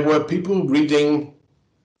 There were people reading.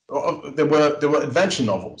 There were adventure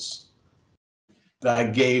novels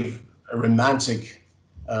that gave a romantic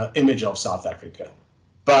image of South Africa.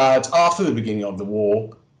 But after the beginning of the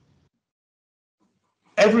war,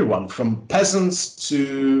 everyone from peasants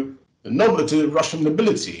to Russian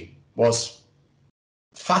nobility was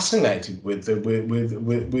fascinated with that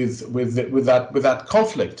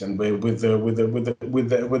conflict and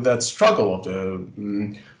with that struggle of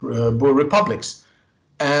the Boer republics.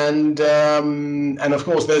 And of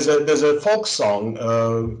course, there's a folk song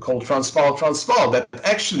called Transvaal, Transvaal that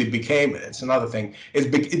actually became, it's another thing,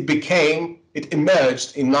 it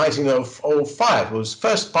emerged in 1905. It was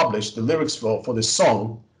first published, the lyrics for this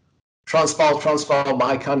song, Transvaal, Transvaal,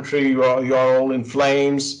 my country, you are all in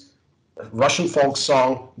flames, Russian folk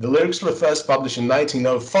song. The lyrics were first published in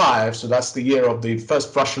 1905, so that's the year of the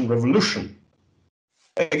first Russian Revolution.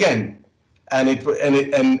 Again,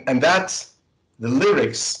 the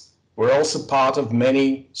lyrics were also part of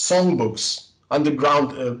many songbooks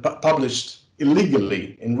underground published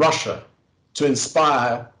illegally in Russia to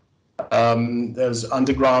inspire those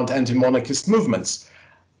underground anti-monarchist movements.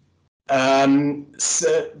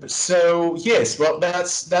 So yes, well,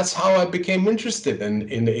 that's how I became interested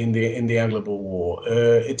in the Anglo-Boer War.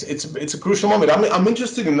 It's a crucial moment. I'm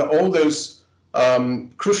interested in all those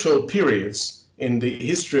crucial periods in the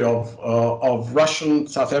history of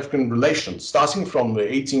Russian-South African relations, starting from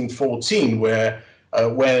 1814, where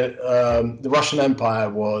the Russian Empire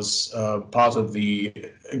was part of the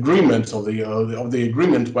agreement of the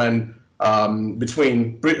agreement when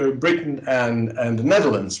between Britain and the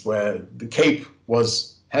Netherlands, where the Cape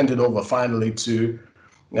was handed over finally to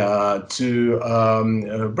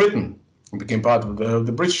Britain and became part of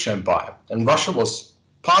the British Empire, and Russia was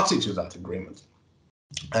party to that agreement,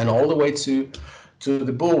 and all the way to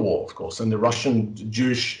the Boer War, of course, and the Russian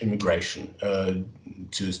Jewish immigration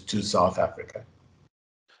to South Africa.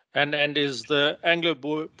 And is the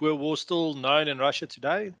Anglo-Boer War still known in Russia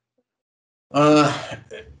today?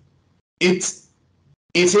 It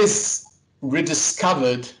is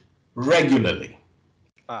rediscovered regularly.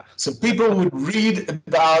 So people would read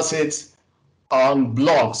about it on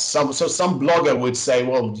blogs. Some blogger would say,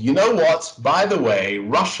 well, you know what? By the way,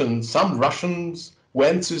 some Russians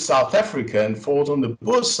went to South Africa and fought on the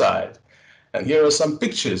Boer side. And here are some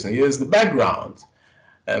pictures, and here's the background.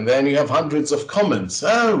 And then you have hundreds of comments.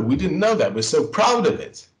 Oh, we didn't know that. We're so proud of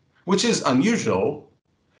it, which is unusual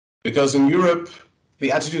because in Europe, the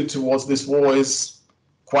attitude towards this war is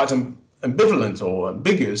quite ambivalent or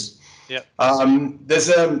ambiguous. Yeah. There's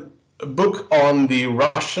a book on the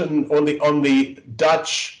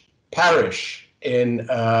Dutch parish in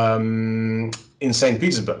St.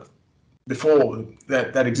 Petersburg, before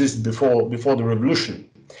that existed before the revolution,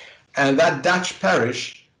 and that Dutch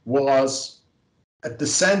parish was at the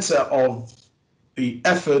center of the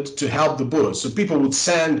effort to help the Boers. So people would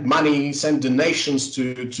send money, send donations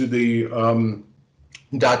to the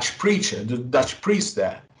Dutch preacher, the Dutch priest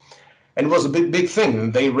there. And it was a big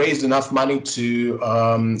thing. They raised enough money to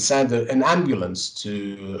send an ambulance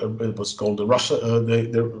to, it was called the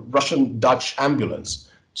Russian-Dutch ambulance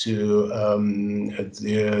to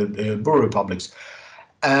the Boer republics.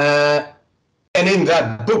 And in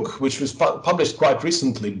that book, which was published quite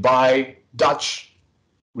recently by Dutch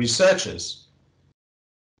researchers,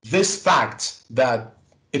 this fact that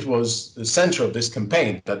it was the center of this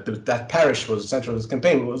campaign, that parish was the center of this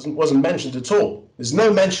campaign, wasn't mentioned at all. There's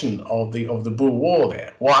no mention of the Boer War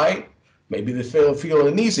there. Why? Maybe they feel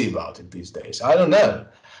uneasy about it these days. I don't know,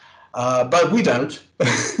 but we don't.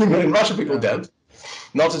 In Russia, people don't,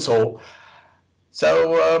 not at all.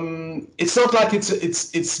 So it's not like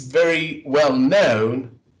it's very well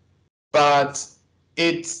known, but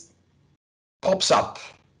it pops up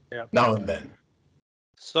now and then.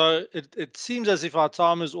 So it seems as if our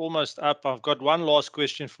time is almost up. I've got one last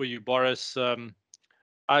question for you, Boris.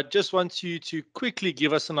 I just want you to quickly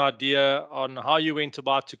give us an idea on how you went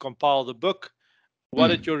about to compile the book. What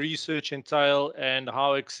did your research entail, and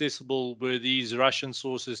how accessible were these Russian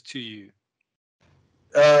sources to you?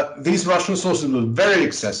 These Russian sources were very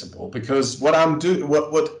accessible, because what I've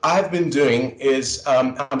been doing is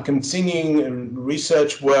I'm continuing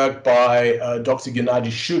research work by Dr.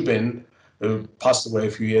 Gennady Shubin, who passed away a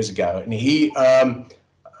few years ago, and he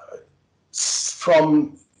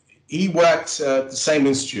worked at the same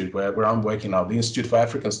institute where I'm working now, the Institute for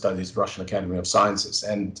African Studies, Russian Academy of Sciences,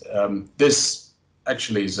 and this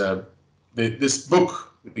actually is this book.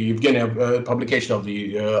 The Yevgeny publication of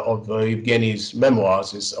Yevgeny's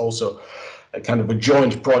memoirs is also a kind of a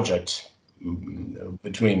joint project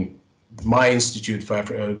between my institute for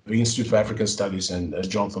the Institute for African Studies and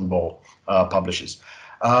Jonathan Ball publishers.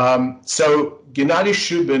 So Gennady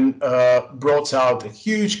Shubin brought out a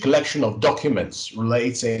huge collection of documents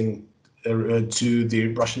relating to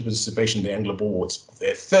the Russian participation in the Anglo-Boer War.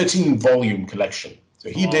 A 13-volume collection. So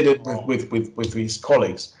he did it with his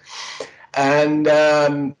colleagues. And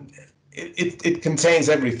it contains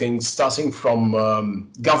everything, starting from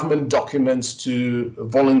government documents to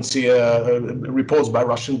volunteer reports by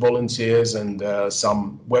Russian volunteers and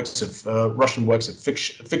some works of Russian works of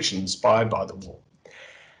fiction inspired by the war.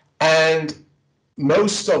 And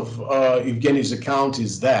most of Evgeny's account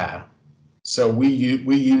is there, so we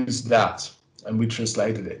used that and we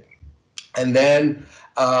translated it. And then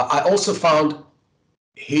I also found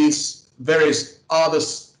his various other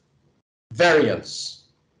versions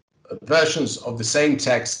of the same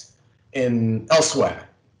text elsewhere,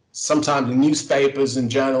 sometimes in newspapers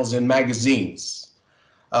and journals and magazines,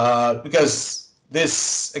 because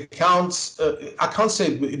this account, I can't say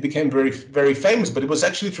it became very famous, but it was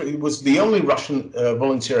the only Russian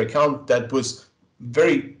volunteer account that was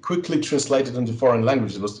very quickly translated into foreign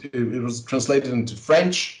languages. It was translated into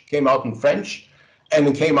French, came out in French, and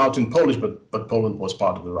it came out in Polish, but Poland was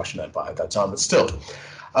part of the Russian Empire at that time, but still.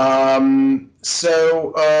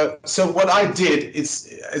 So what I did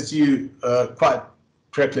is, as you quite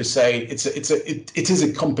correctly say, it is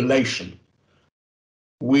a compilation.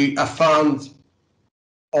 I found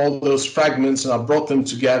all those fragments and I brought them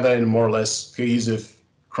together in more or less cohesive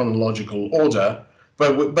chronological order,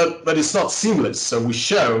 but it's not seamless. So we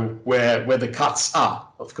show where the cuts are.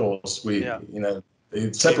 Of course,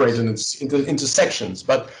 it's separated into sections,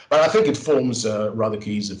 but I think it forms a rather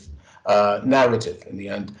cohesive narrative in the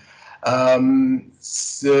end.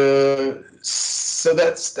 So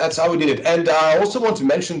that's how we did it. And I also want to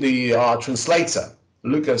mention the translator,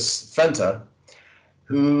 Lucas Fenter,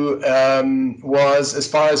 who was, as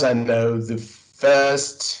far as I know, the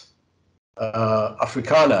first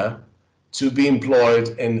Afrikaner to be employed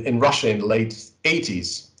in Russia in the late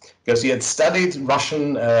 80s, because he had studied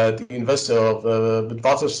Russian at the University of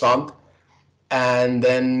Witwatersrand, and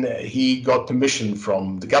then he got permission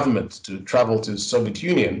from the government to travel to the Soviet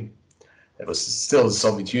Union. It was still the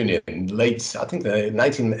Soviet Union in late, I think,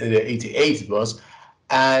 1988 it was,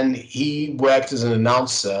 and he worked as an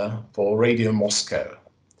announcer for Radio Moscow.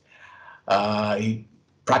 He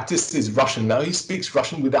practiced his Russian. Now he speaks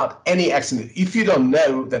Russian without any accent. If you don't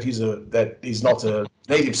know that he's not a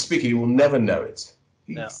native speaker, you will never know it.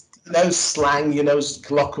 He knows slang, he knows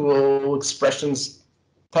colloquial expressions,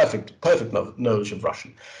 perfect knowledge of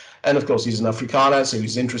Russian. And of course, he's an Afrikaner, so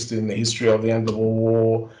he's interested in the history of the Anglo-Boer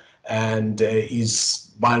War, and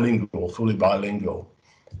he's bilingual, fully bilingual.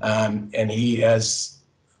 And he has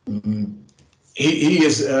he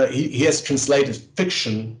has translated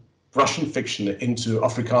fiction, Russian fiction, into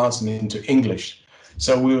Afrikaans and into English.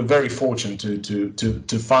 So we were very fortunate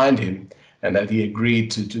to find him, and that he agreed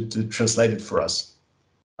to translate it for us.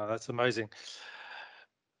 Oh, that's amazing.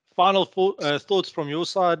 Final thoughts from your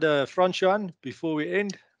side, Fransjohan, before we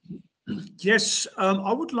end? Yes,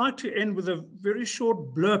 I would like to end with a very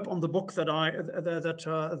short blurb on the book that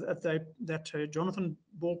Jonathan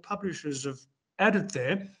Ball Publishers have added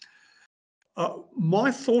there.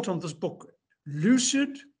 My thought on this book: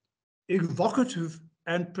 lucid, evocative,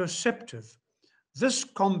 and perceptive. This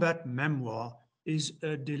combat memoir is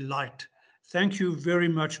a delight. Thank you very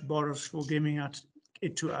much, Boris, for giving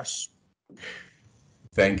it to us.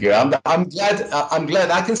 Thank you. I'm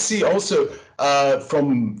glad. I can see also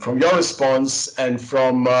from your response and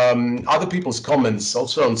from other people's comments,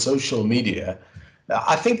 also on social media.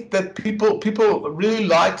 I think that people really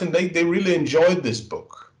liked and they really enjoyed this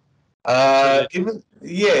book. Even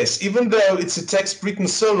though it's a text written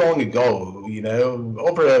so long ago,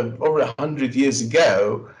 over 100 years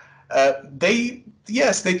ago, they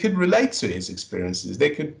could relate to his experiences.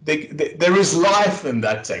 There is life in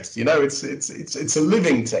that text. It's a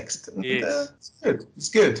living text. And, yes, it's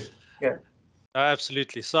good. Yeah,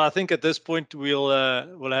 absolutely. So I think at this point we'll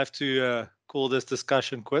have to call this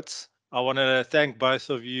discussion quits. I want to thank both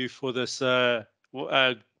of you for this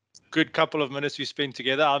good couple of minutes we spent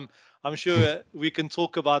together. I'm sure we can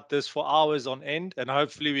talk about this for hours on end, and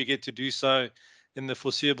hopefully we get to do so in the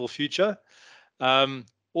foreseeable future.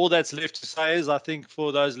 All that's left to say is, I think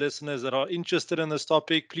for those listeners that are interested in this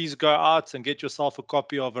topic, please go out and get yourself a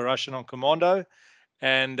copy of A Russian On Commando,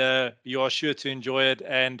 and you are sure to enjoy it,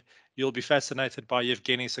 and you'll be fascinated by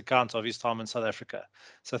Yevgeny's account of his time in South Africa.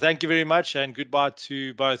 So thank you very much, and goodbye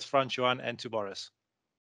to both Fransjohan and to Boris.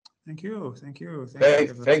 Thank you. Thank you.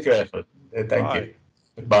 Thank you, Evert. Thank you.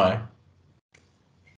 Goodbye.